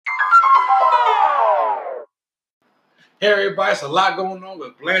Hey everybody, it's a lot going on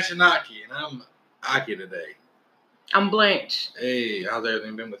with Blanche and Aki, and I'm Aki today. I'm Blanche. Hey, how's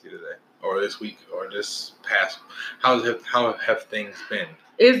everything been with you today? Or this week, or this past? How have things been?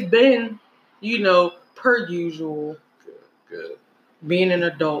 It's been, per usual. Good. Being an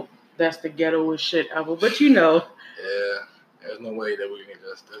adult, that's the ghettoest shit ever. But Yeah, there's no way that we can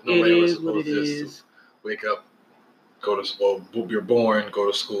just. There's no way we're supposed to just wake up, go to school. You're born,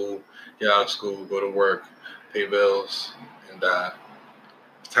 go to school, get out of school, go to work, pay bills, and die.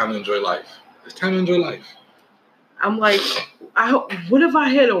 It's time to enjoy life. It's time to enjoy life. I'm like, what if I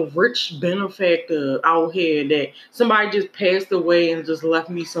had a rich benefactor out here that somebody just passed away and just left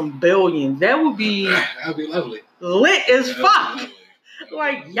me some billions? That would be lovely. Lit as fuck.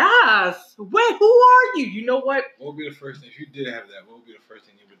 Like, yes. Wait, who are you? You know what? What would be the first thing, if you did have that, what would be the first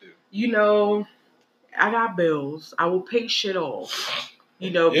thing you would do? I got bills. I will pay shit off.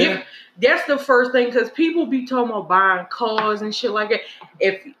 Yeah. That's the first thing, because people be talking about buying cars and shit like that.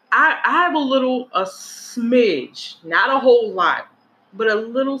 If I have a smidge, not a whole lot, but a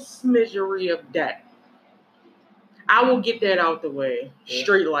little smidgery of debt, I will get that out the way,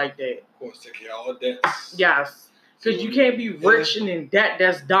 straight like that. Of course, take care of all the debts. Yes, because you can't be rich and in debt.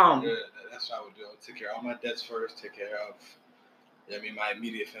 That's dumb. Yeah, that's what I would do. I would take care of all my debts first. Take care of my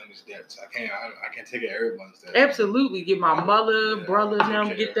immediate family's debts. I can't take care of everyone's debts. Absolutely. Get my mother, brother,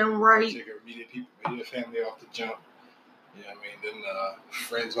 get them right. Take care of immediate family off the jump. You know what I mean? Then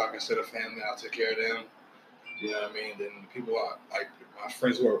friends who I consider family, I'll take care of them. You know what I mean? Then people like my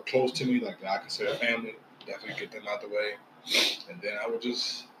friends who are close to me, like that I consider family, definitely get them out the way. And then I would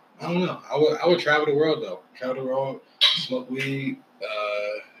just, I don't know. I would travel the world though. Travel the world, smoke weed,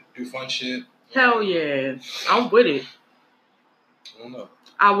 do fun shit. Hell yeah. I'm with it. I don't know.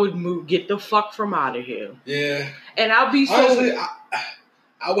 I would get the fuck from out of here. Yeah. And I'll be honestly,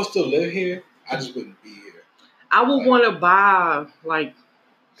 I would still live here. I just wouldn't be here. I would want to buy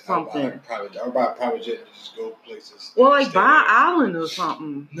something. I would buy a private jet and just go places. Well, buy an island or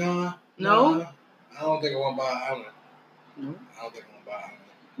something. No. I don't think I want to buy an island. No. I don't think I want to buy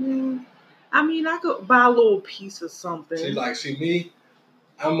an island. I mean, I could buy a little piece of something. See me,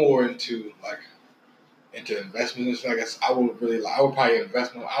 I'm more into investments. I guess I would probably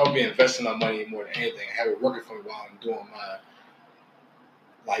invest more. I would be investing my money more than anything. Have it working for me while I'm doing my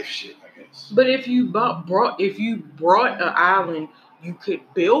life shit, I guess. But if you brought an island, you could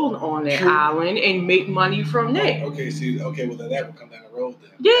build on that island and make money from that. Well then that would come down the road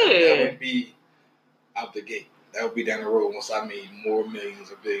then. Yeah. That would be out the gate. That would be down the road once I made more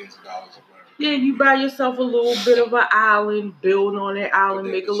millions or billions of dollars or whatever. Yeah, you buy yourself a little bit of an island, build on that island,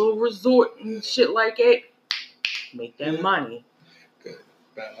 make a little resort and shit like that. Make that money. Good.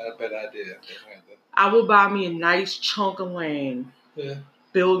 Not a bad idea. I will buy me a nice chunk of land. Yeah.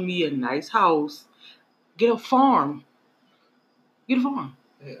 Build me a nice house. Get a farm. Yeah.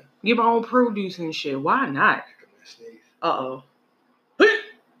 Get my own produce and shit. Why not? Uh-oh. Nah,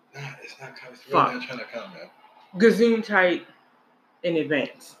 it's not coming. It's really not trying to come, man. Gazoon tight in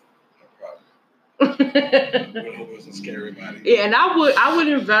advance. No problem. I'm gonna hope it doesn't scare everybody. Yeah, and I would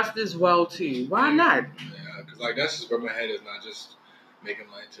invest as well too. Why not? Yeah, because that's just where my head is, not just making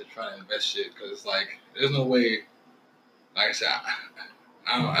money to try to invest shit. Because it's there's no way. Like I said,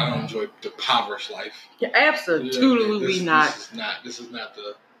 I don't enjoy the impoverished life. Yeah, absolutely not. This is not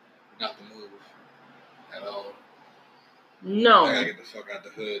the move at all. No. I gotta get the fuck out the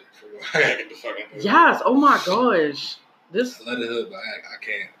hood. I gotta get the fuck out the hood. Yes. Oh my gosh. I love the hood, but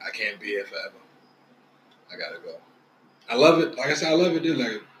I can't be here forever. I gotta go. I love it. Like I said, I love it,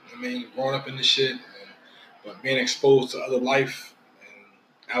 dude. Growing up in this shit, but being exposed to other life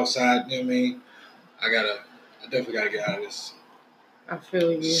and outside. You know what I mean? I definitely gotta get out of this. I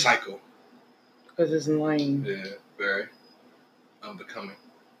feel you. Cycle. Because it's lame. Yeah, very unbecoming.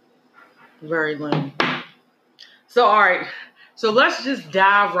 Very lame. So, all right. So, let's just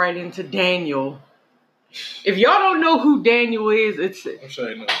dive right into Daniel. If y'all don't know who Daniel is, I'm sure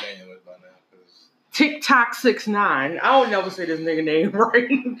they know who Daniel is by now. TikTok 6ix9ine. I don't never say this nigga name right.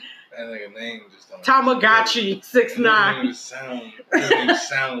 That nigga name just don't. Tamagotchi 6ix9ine. Doesn't even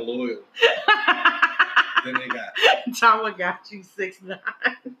sound loyal. Then they got Tamagotchi 6ix9ine.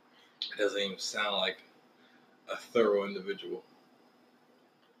 It doesn't even sound like a thorough individual.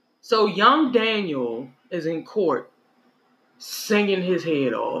 So young Daniel is in court singing his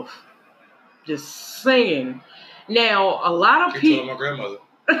head off. Just singing. Now, a lot of people... He told my grandmother.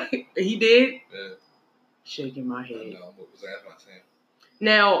 He did? Yeah. Shaking my head. I know. What was that about saying?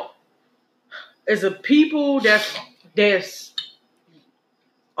 Now, as a people that's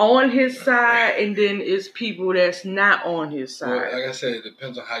on his side, and then it's people that's not on his side. Well, like I said, it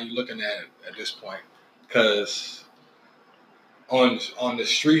depends on how you're looking at it at this point. Because on the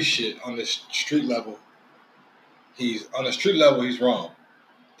street shit, on the street level, he's wrong.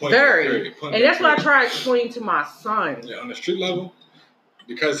 Very. And that's what I try to explain to my son. Yeah, on the street level,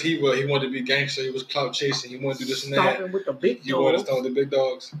 because he wanted to be gangster, he was clout chasing, he wanted to do this and that. Stomping with the big dogs. You want to stomp with the big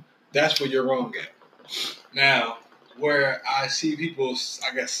dogs. That's where you're wrong at. Now, where I see people,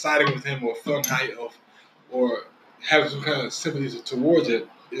 I guess, siding with him or feeling height of, or having some kind of sympathy towards it,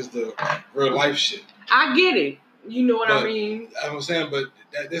 is the real life shit. I get it. You know what I mean? I'm saying, but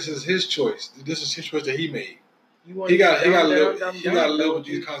this is his choice. This is his choice that he made. He got to live with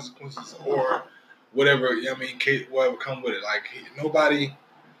these consequences or whatever. I mean, whatever come with it. Like nobody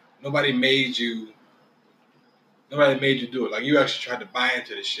made you. Nobody made you do it. Like you actually tried to buy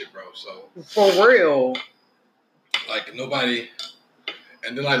into this shit, bro. So for real. Like nobody,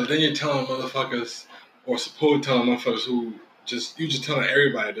 and then you're telling motherfuckers, or supposed telling motherfuckers who you just telling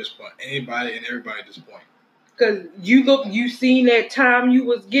everybody at this point, anybody and everybody at this point. Cause you seen that time you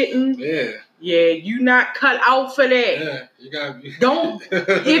was getting. Yeah. Yeah, you not cut out for that. Yeah, you gotta be. Don't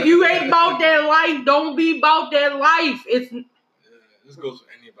if you ain't about that life, don't be about that life. This goes for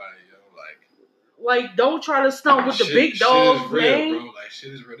anybody, yo. Like don't try to stump with the big dogs, shit is real, man. Bro. Like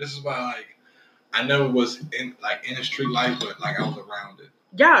shit is real. This is why I never was in the street life, but I was around it.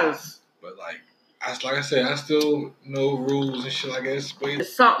 Yes. But like I said, I still know rules and shit like that.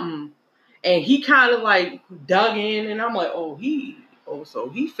 It's something, and he kind of dug in, and I'm like, so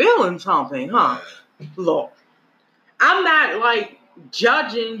he feeling something, huh? Yeah. Look, I'm not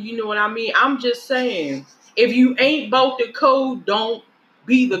judging. You know what I mean? I'm just saying, if you ain't about the code, don't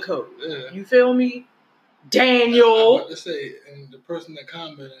be the code. Yeah. You feel me? Daniel. I'm about to say, and the person that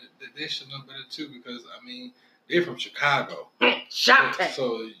commented, they should know better too, because I mean, they're from Chicago.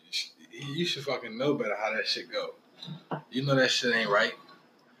 So you should fucking know better how that shit go. You know that shit ain't right,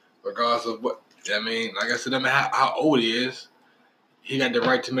 regardless of what. I mean, like I said, no matter how old he is, he got the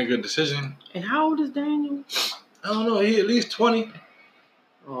right to make a decision. And how old is Daniel? I don't know. He at least 20.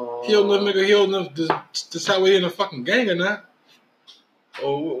 Oh. He old enough to decide whether he in a fucking gang or not,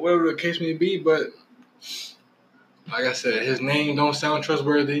 or whatever the case may be. But like I said, his name don't sound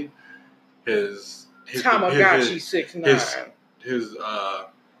trustworthy. His Tamagotchi 6'9". His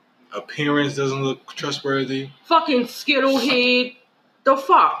appearance doesn't look trustworthy. Fucking Skittle head. The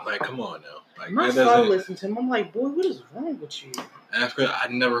fuck? Like, come on now. Like, my son listened to him. I'm like, boy, what is wrong with you? And I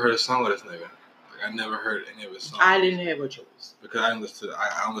never heard a song with this nigga. Like, I never heard any of his songs. I didn't have a choice. Because I don't listen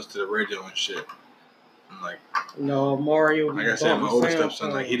to the radio and shit. I'm like, no, Mario. Like I said, my older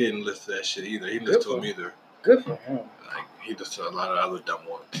stepson, he didn't listen to that shit either. He didn't listen to him either. Good for him. Like, he listened to a lot of other dumb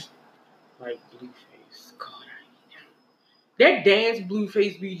ones. Like Blueface. God, that dance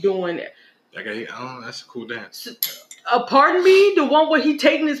Blueface be doing. I don't know. That's a cool dance. Pardon me? The one where he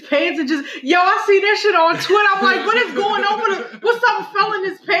taking his pants and just... Yo, I see that shit on Twitter. I'm like, what is going on with him? What's something fell in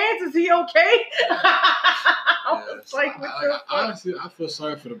his pants? Is he okay? Honestly, I feel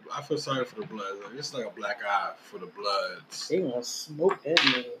sorry for the Bloods. Like, it's like a black eye for the Bloods. They gonna smoke that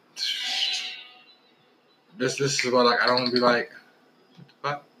nigga. This is why I don't be like...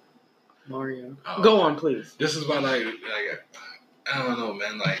 What? Mario. Go on, please. This is why I don't know,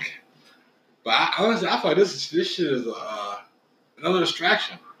 man. But honestly, I feel like this shit is another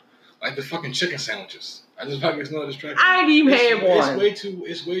distraction. Like the fucking chicken sandwiches. I just feel like it's another distraction. I ain't even had one. It's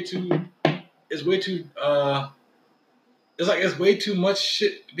way too much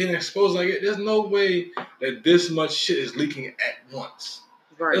shit being exposed. Like there's no way that this much shit is leaking at once.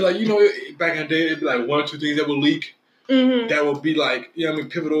 Right. It's back in the day, it'd be like one or two things that would leak. Mm-hmm. That would be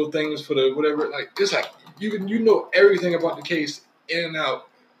pivotal things for the whatever. Like it's like you know everything about the case in and out.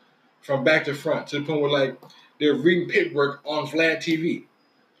 From back to front, to the point where they're reading paperwork on Vlad TV.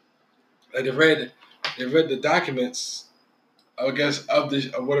 Like they read the documents, I guess of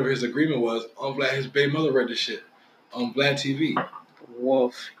whatever his agreement was on Vlad. His baby mother read the shit on Vlad TV.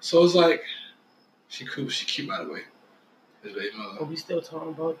 Wolf. So it's like she cute by the way. His baby mother. Are we still talking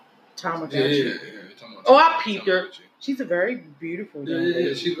about Tamagotchi? Yeah. I peeped her. She's a very beautiful.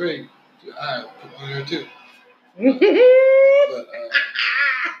 Yeah. She's very. I put on her too. But.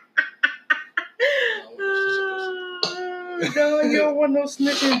 No, you don't want no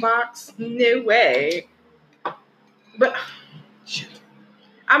snitching box. No way. But, shit.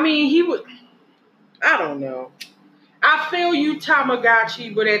 I mean, he would... I don't know. I feel you,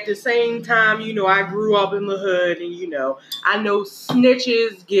 Tamagotchi, but at the same time, I grew up in the hood, and, I know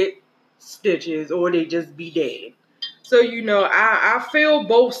snitches get stitches, or they just be dead. So, I feel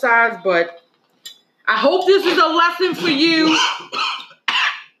both sides, but I hope this is a lesson for you.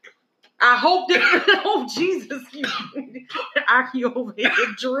 I hope that... Oh, Jesus. I over here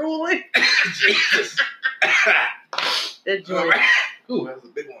drooling. Jesus. That joint. Ooh, that was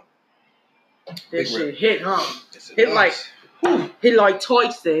a big one. That Big shit rip. hit, huh? Yes, it Hit does. like, hit like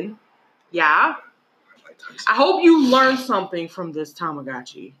Tyson. Yeah. Like Tyson. I hope you learned something from this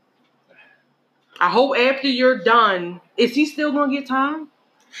Tamagotchi. I hope after you're done, is he still gonna get time?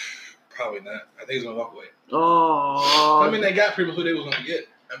 Probably not. I think he's gonna walk away. Oh. I mean, they got people who they was gonna get.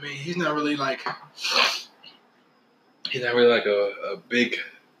 I mean, he's not really like a big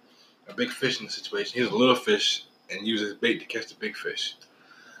fish in the situation. He's a little fish and uses bait to catch the big fish.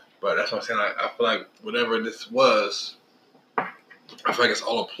 But that's what I'm saying. I feel like whatever this was, I feel like it's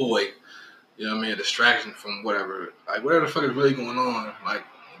all a ploy. You know what I mean? A distraction from whatever. Like whatever the fuck is really going on. Like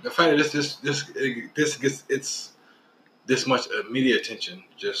the fact that this gets it's this much media attention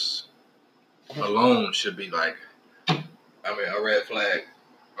just alone should be like, I mean, a red flag.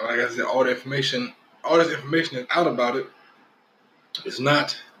 Like I said, all this information is out about it. It's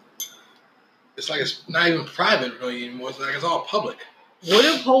not. It's like it's not even private really anymore. It's like it's all public. What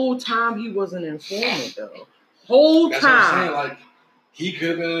if whole time he was an informant though? Whole That's time. what I'm saying. Like he could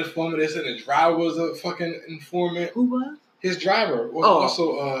have been an informant. They said his driver was a fucking informant. Who was? His driver was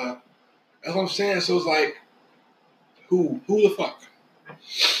also. That's what I'm saying. So it's like, who the fuck?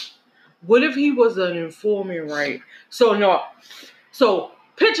 What if he was an informant, right? So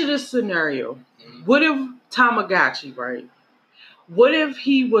picture this scenario. Mm-hmm. What if Tamagotchi, right? What if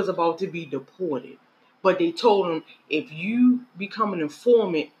he was about to be deported, but they told him if you become an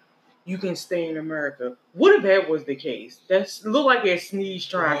informant, you can stay in America? What if that was the case? That's look like a sneeze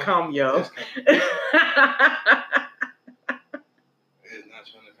trying to come, yo. It's not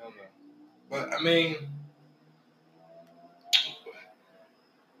trying to come though. But I mean,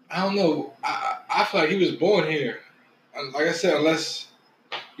 I don't know. I feel like he was born here. Like I said, unless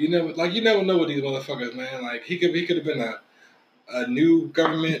you never know with these motherfuckers, man. Like he could have been a new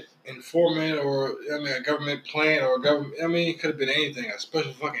government informant, or I mean a government plant, or a government. I mean, it could have been anything. A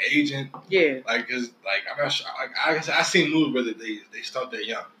special fucking agent. Yeah. Like, cause like I'm not sure. Like I seen movies where they start that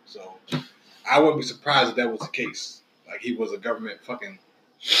young, so I wouldn't be surprised if that was the case. Like he was a government fucking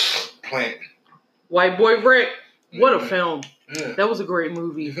plant. White Boy Rick. What a Yeah. film. Yeah. That was a great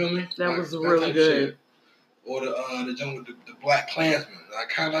movie. You feel me? That like, was really type good. shit. Or the joint with the Black Klansman. Like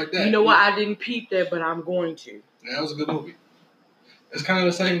kind of like that. You know what? I didn't peep that, but I'm going to. Yeah, that was a good movie. It's kind of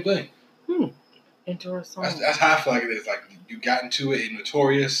the same thing. Interesting. That's how I feel like it is. Like you got into a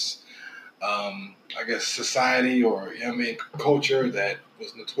notorious, I guess, society or culture that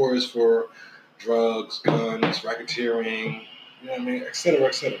was notorious for drugs, guns, racketeering, you know what I mean, et cetera,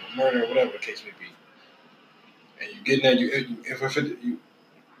 murder, whatever the case may be. And you get in there, you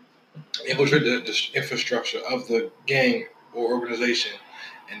infiltrate the infrastructure of the gang or organization,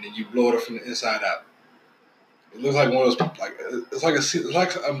 and then you blow it up from the inside out. It looks like one of those, like it's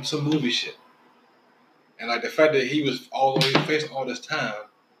like some movie shit. And like the fact that he was facing all this time,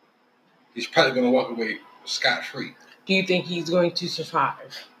 he's probably gonna walk away scot free. Do you think he's going to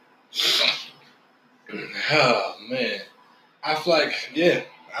survive? Oh man, I feel like I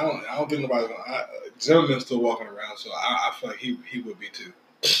don't think nobody's gonna. Zimmerman's still walking around, so I feel like he would be too.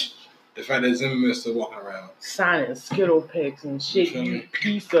 The fact that Zimmerman's still walking around, signing Skittle picks and shit, you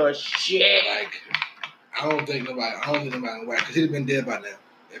piece of shit. Like I don't think nobody in whack because he'd have been dead by now.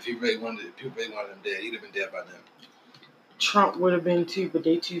 If people really wanted him dead, he'd have been dead by now. Trump would have been too, but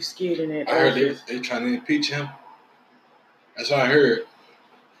they too scared in that. I heard they trying to impeach him. That's what I heard.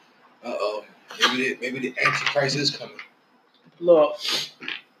 Maybe the Antichrist is coming. Look,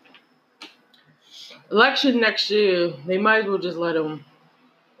 election next year, they might as well just let him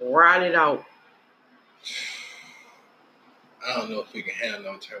ride it out. I don't know if we can handle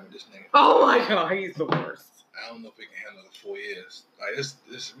another term with this nigga. Oh my God, he's the worst. I don't know if we can handle the 4 years. Like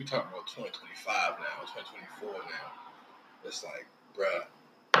this we talking about 2025 now, 2024 now. It's like, bruh.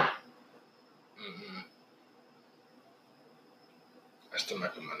 I still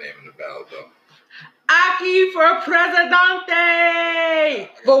might put my name in the ballot though. Aki for presidente.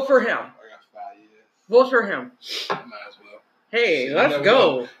 Vote for him. I got 5 years. Vote for him. I might as well. Hey, So let's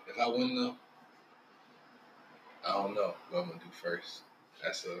go. Know. If I win though, I don't know what I'm gonna do first.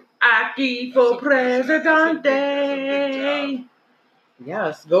 Aki for presidente. That's a big job.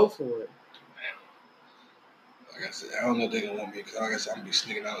 Yes, go for it. Like I said, I don't know if they're gonna want me because like I said, I'm gonna be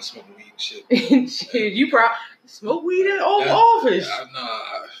sneaking out and smoking weed and shit. Shit, you probably smoke weed in office.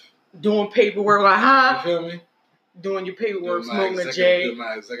 Doing paperwork like, you feel me? Doing your paperwork, smoking a J. Doing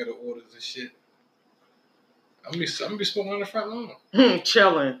my executive orders and shit. I'm gonna be smoking on the front lawn.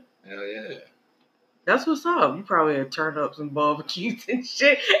 Chilling. Hell yeah. That's what's up. You probably had turned up some barbecues and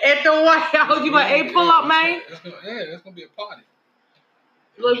shit at the White House. You like, hey, pull up, man. That's gonna be a party.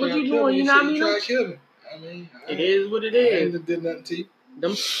 Like, what you doing? You know what I mean? Try to kill me. mean, it is what it I is. ain't did nothing to you.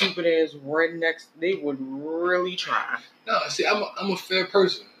 Them stupid ass rednecks, they would really try. No, see, I'm a fair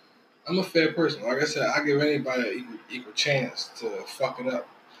person. I'm a fair person. Like I said, I give anybody an equal chance to fuck it up.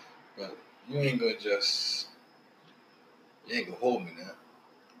 But you ain't gonna hold me now.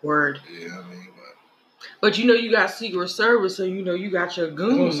 Word. Yeah, I mean, but you got Secret Service, so you got your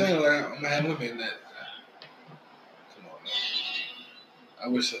goons. That's what I'm saying. Like, I'm gonna have women that. Come on, man. I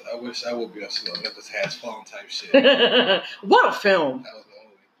wish I would be on some Olympus Has Fallen type shit. What a film! That was my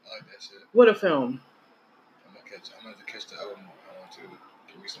movie. I like that shit. What a film! I'm gonna catch the album. I want to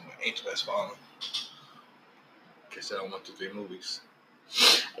give me some Angel Has Fallen. Catch that on 1, 2, 3 movies.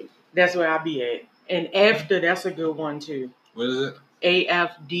 That's where I be at. And After, that's a good one too. What is it?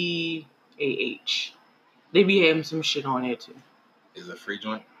 AFDAH. They be having some shit on there too. Is it a free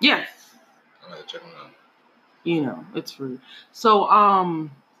joint? Yes. I'm gonna check them out. It's free. So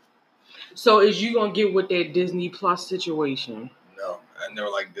is you gonna get with that Disney Plus situation? No, I never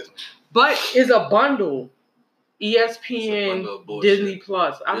liked Disney. But it's a bundle. ESPN, Disney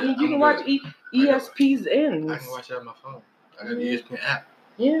Plus. I mean, you can watch ESPN's ends. I can watch that on my phone. I got the ESPN app.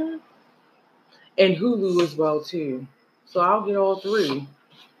 Yeah. And Hulu as well too. So I'll get all 3.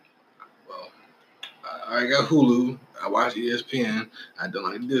 Well, I got Hulu. I watch ESPN. I don't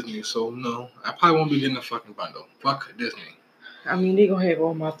like Disney, so no. I probably won't be getting a fucking bundle. Fuck Disney. I mean, they gonna have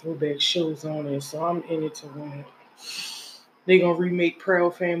all my throwback shows on it, so I'm in it to win it. They gonna remake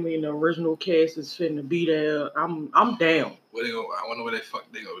Proud Family and the original cast is fitting to be there. I'm down. What I wonder what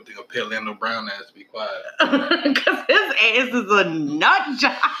they gonna pay Orlando Brown ass to be quiet. Cause his ass is a nut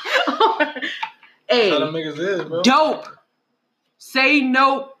job. Hey, that's how them niggas is, bro. Dope. Say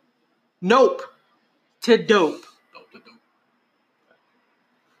nope. Nope to dope. Dope to dope.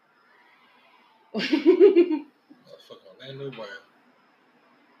 Motherfucking Orlando Brown.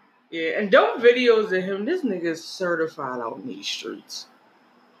 Yeah, and dope videos of him. This nigga's certified out in these streets.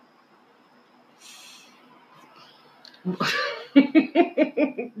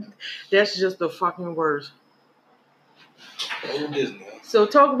 That's just the fucking worst. Old Disney. So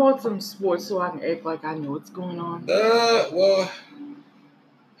talk about some sports so I can act like I know what's going on. Well,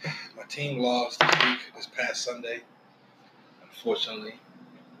 my team lost this past Sunday. Unfortunately,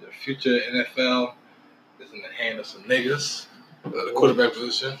 the future NFL is in the hand of some niggas. The quarterback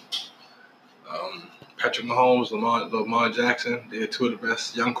position. Patrick Mahomes, Lamar Jackson. They're 2 of the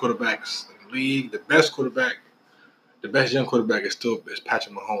best young quarterbacks in the league. The best young quarterback is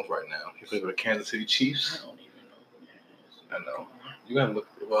Patrick Mahomes right now. He plays with the Kansas City Chiefs. I don't even know who that is. I know. You gotta look.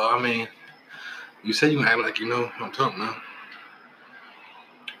 Well, I mean, you say you gonna act like you know what I'm talking about.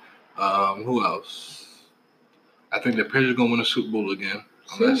 Who else? I think the Patriots are gonna win the Super Bowl again,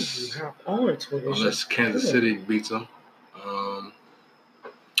 unless Kansas City beats them.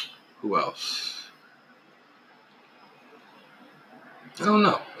 Who else? I don't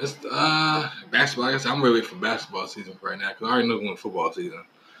know. It's basketball. I guess I'm ready for basketball season right now because I already know when football season.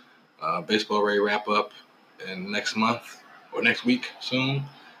 Baseball ready to wrap up in next month or next week soon.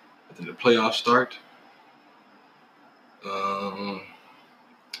 I think the playoffs start. I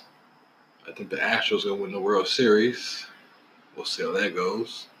think the Astros gonna win the World Series. We'll see how that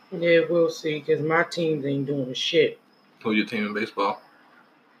goes. Yeah, we'll see because my teams ain't doing shit. Who's your team in baseball?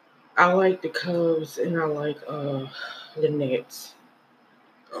 I like the Cubs and I like the Nets.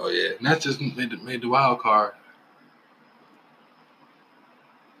 Oh yeah, Nets just made the wild card.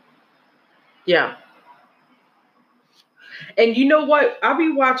 Yeah. And you know what?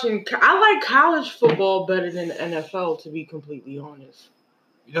 I like college football better than the NFL, to be completely honest.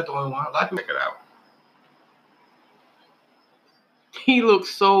 You're not the only one. I like to check it out. He looks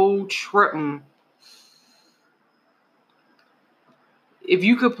so tripping. If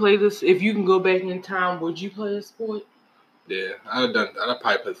you could play this, if you can go back in time, would you play a sport? Yeah, I'd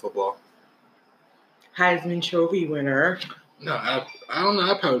probably play football. Heisman Trophy winner. No, I don't know.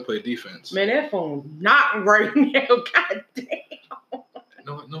 I'd probably play defense. Man, that phone's not right now. God damn.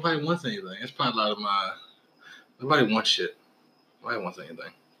 Nobody wants anything. It's probably a lot of nobody wants shit. Nobody wants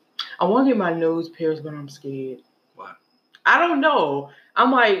anything. I want to get my nose pierced, but I'm scared. Why? I don't know.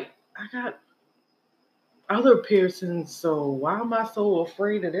 I'm like, I got other piercings, so why am I so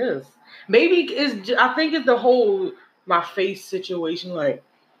afraid of this? Maybe I think it's the whole my face situation. Like,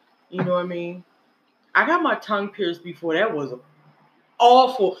 you know what I mean? I got my tongue pierced before. That was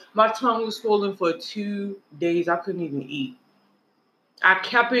awful. My tongue was swollen for 2 days. I couldn't even eat. I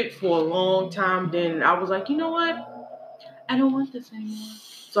kept it for a long time. Then I was like, you know what? I don't want this anymore.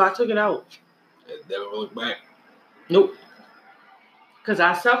 So I took it out. It never looked back. Nope. Because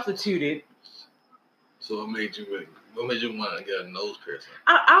I substituted. So it made you What made you want to get a nose piercing?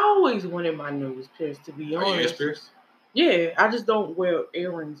 I always wanted my nose pierced, to be Are you ears honest. pierced? Yeah, I just don't wear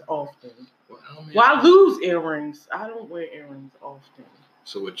earrings often. Well, I lose earrings. I don't wear earrings often.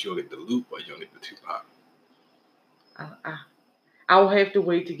 So what, you'll get the loop or you'll get the 2-pop? I'll have to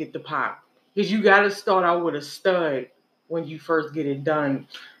wait to get the pop. Because you got to start out with a stud when you first get it done.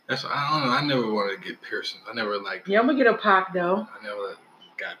 That's I don't know. I never wanted to get piercings. I never liked. Yeah, I'm going to get a pop, though. I never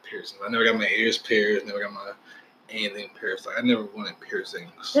got piercings. I never got my ears pierced. Never got my anything pierced. Like, I never wanted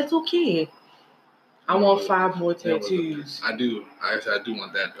piercings. That's okay. I want 5 more tattoos. I do. I do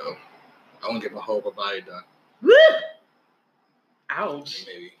want that, though. I want to get my whole body done. Woo! Ouch.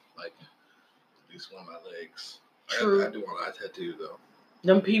 Maybe, like, at least one of my legs. True. I do want a lot of tattoos, though.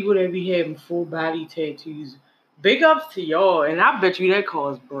 Them people that be having full body tattoos, big ups to y'all. And I bet you that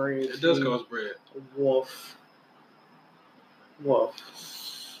costs bread. It does cost bread. Woof. But,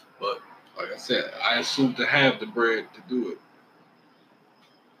 like I said, I assume to have the bread to do it.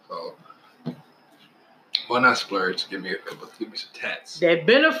 So, why not splurge? Give me some tats. That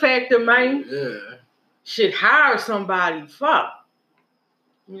benefactor, man. Yeah. Should hire somebody. Fuck.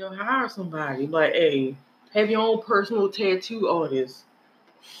 Hire somebody. Like, hey, have your own personal tattoo artist.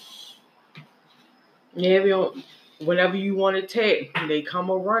 Yeah, whenever you want a tat, they come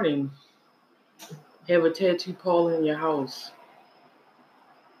a running. Have a tattoo parlor in your house.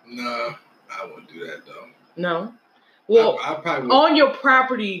 No, I wouldn't do that though. No. Well, I probably would. On your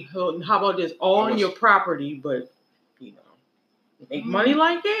property. How about this? On your property, but make money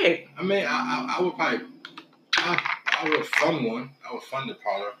like that. I mean, I would probably. I would fund one. I would fund the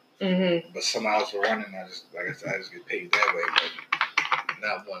parlor. Mm-hmm. But somebody else would run it. I just get paid that way. But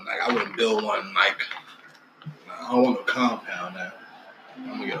not one. Like, I wouldn't build one. Like, I don't want no compound now. I'm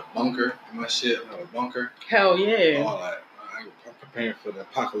gonna get a bunker in my shit. I'm gonna have a bunker. Hell yeah. All that. I'm preparing for the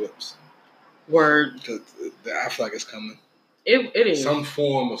apocalypse. Word. Because I feel like it's coming. It is. Some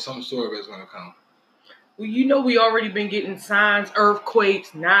form or some sort of it's gonna come. Well, we already been getting signs, earthquakes,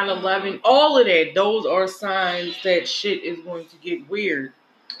 9/11, all of that. Those are signs that shit is going to get weird.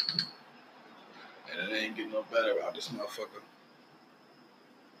 And it ain't getting no better about this motherfucker.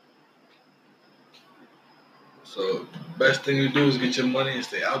 So, best thing to do is get your money and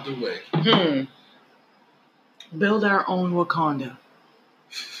stay out the way. Build our own Wakanda.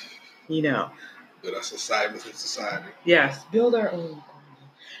 Build our society within society. Yes, build our own Wakanda.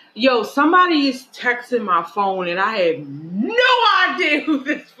 Yo, somebody is texting my phone and I have no idea who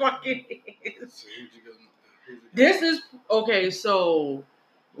this fucking is. So This is, okay, so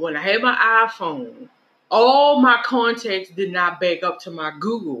when I had my iPhone, all my contacts did not back up to my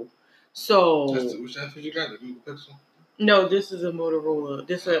Google. So. Which that's what you got, the Google Pixel? No, this is a Motorola.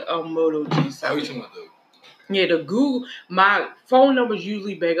 This is a Moto G7. Oh, you talking about Yeah, the Google, my phone numbers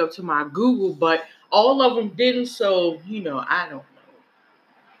usually back up to my Google, but all of them didn't, so, I don't know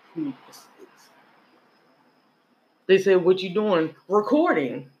who this is. They said, what you doing?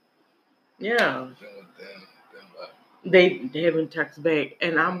 Recording. Yeah. They haven't texted back,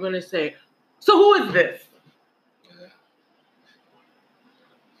 and I'm going to say, so who is this?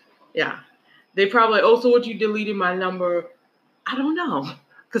 Yeah. They probably, so what, you deleted my number? I don't know.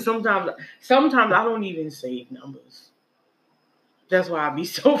 Because sometimes I don't even save numbers. That's why I be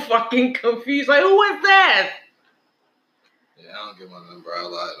so fucking confused. Like, who is that? Yeah, I don't get my number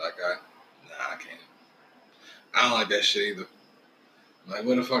out loud. I can't. I don't like that shit either. Like,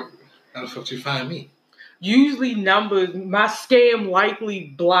 how the fuck you find me? Usually numbers, my scam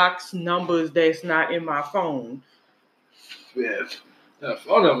likely blocks numbers that's not in my phone. Yeah,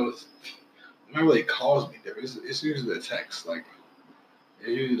 phone numbers, not really calls me different. It's usually a text. Like, it's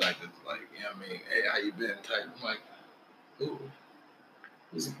usually like, hey, how you been? Type. I'm like, who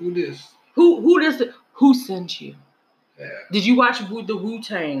this? Who sent you? Yeah. Did you watch the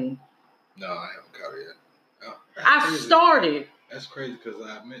Wu-Tang? No, I haven't caught it yet. Oh, I started. That's crazy because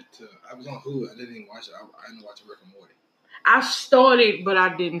I was on Hulu. I didn't even watch it. I didn't watch Rick and Morty. I started, but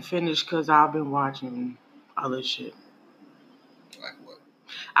I didn't finish because I've been watching other shit. Like what?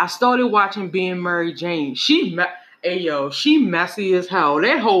 I started watching Being Mary Jane. She messy as hell.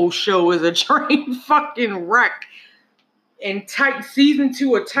 That whole show is a train fucking wreck. And season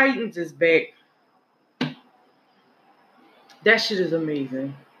 2 of Titans is back. That shit is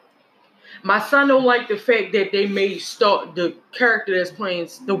amazing. My son don't like the fact that they made the character that's playing,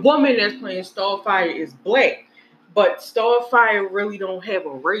 the woman that's playing Starfire is black. But Starfire really don't have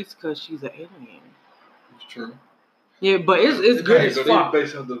a race because she's an alien. It's true. Yeah, but it's good as fuck. They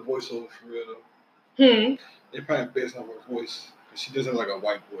based on the voiceover for real though. They probably based on her voice. She does have like a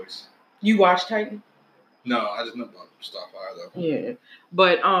white voice. You watch Titan? No, I just know about Starfire though. Yeah.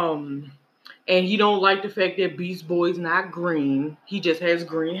 But And he don't like the fact that Beast Boy's not green. He just has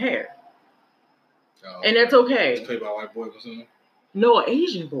green hair. Oh, And that's okay. It's played by a white boy or something? No, an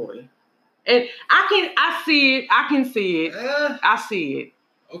Asian boy. And I see it. I can see it. I see it.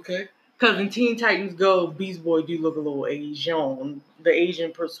 Okay. Because in Teen Titans Go, Beast Boy do look a little Asian, the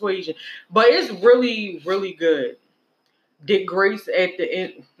Asian persuasion. But it's really, really good. Dick Grace at the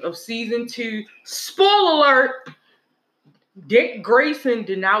end of season 2. Spoiler alert! Dick Grayson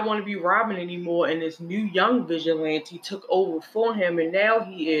did not want to be Robin anymore, and this new young vigilante took over for him, and now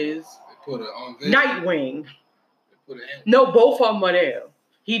he is Nightwing. No, both of them are there.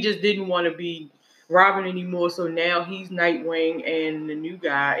 He just didn't want to be Robin anymore, so now he's Nightwing, and the new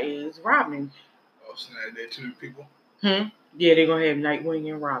guy is Robin. Oh, so now they're two people? Yeah, they're going to have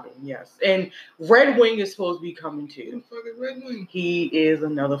Nightwing and Robin, yes. And Red Wing is supposed to be coming too. Who the fuck is Red Wing? He is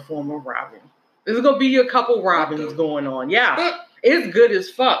another form of Robin. There's going to be a couple Robins going on. Yeah, it's good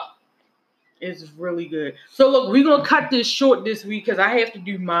as fuck. It's really good. So look, we're going to cut this short this week because I have to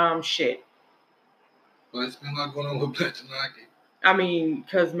do mom shit. Well, it's been a lot going on with Blanche and Naki. I mean,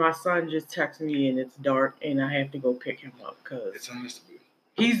 because my son just texted me and it's dark and I have to go pick him up because it's unmissable.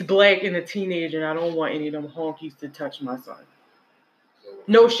 He's black and a teenager and I don't want any of them honkies to touch my son.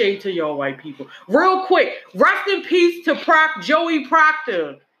 No shade to y'all white people. Real quick, rest in peace to Joey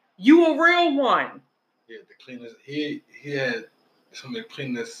Proctor. You a real one. Yeah, the cleanest. He had some of the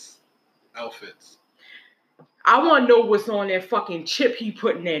cleanest outfits. I want to know what's on that fucking chip he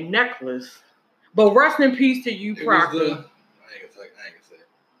put in that necklace. But rest in peace to you, Proctor. I ain't gonna say.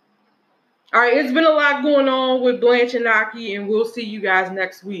 All right, it's been a lot going on with Blanche and Naki, and we'll see you guys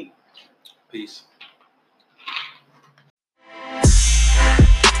next week. Peace.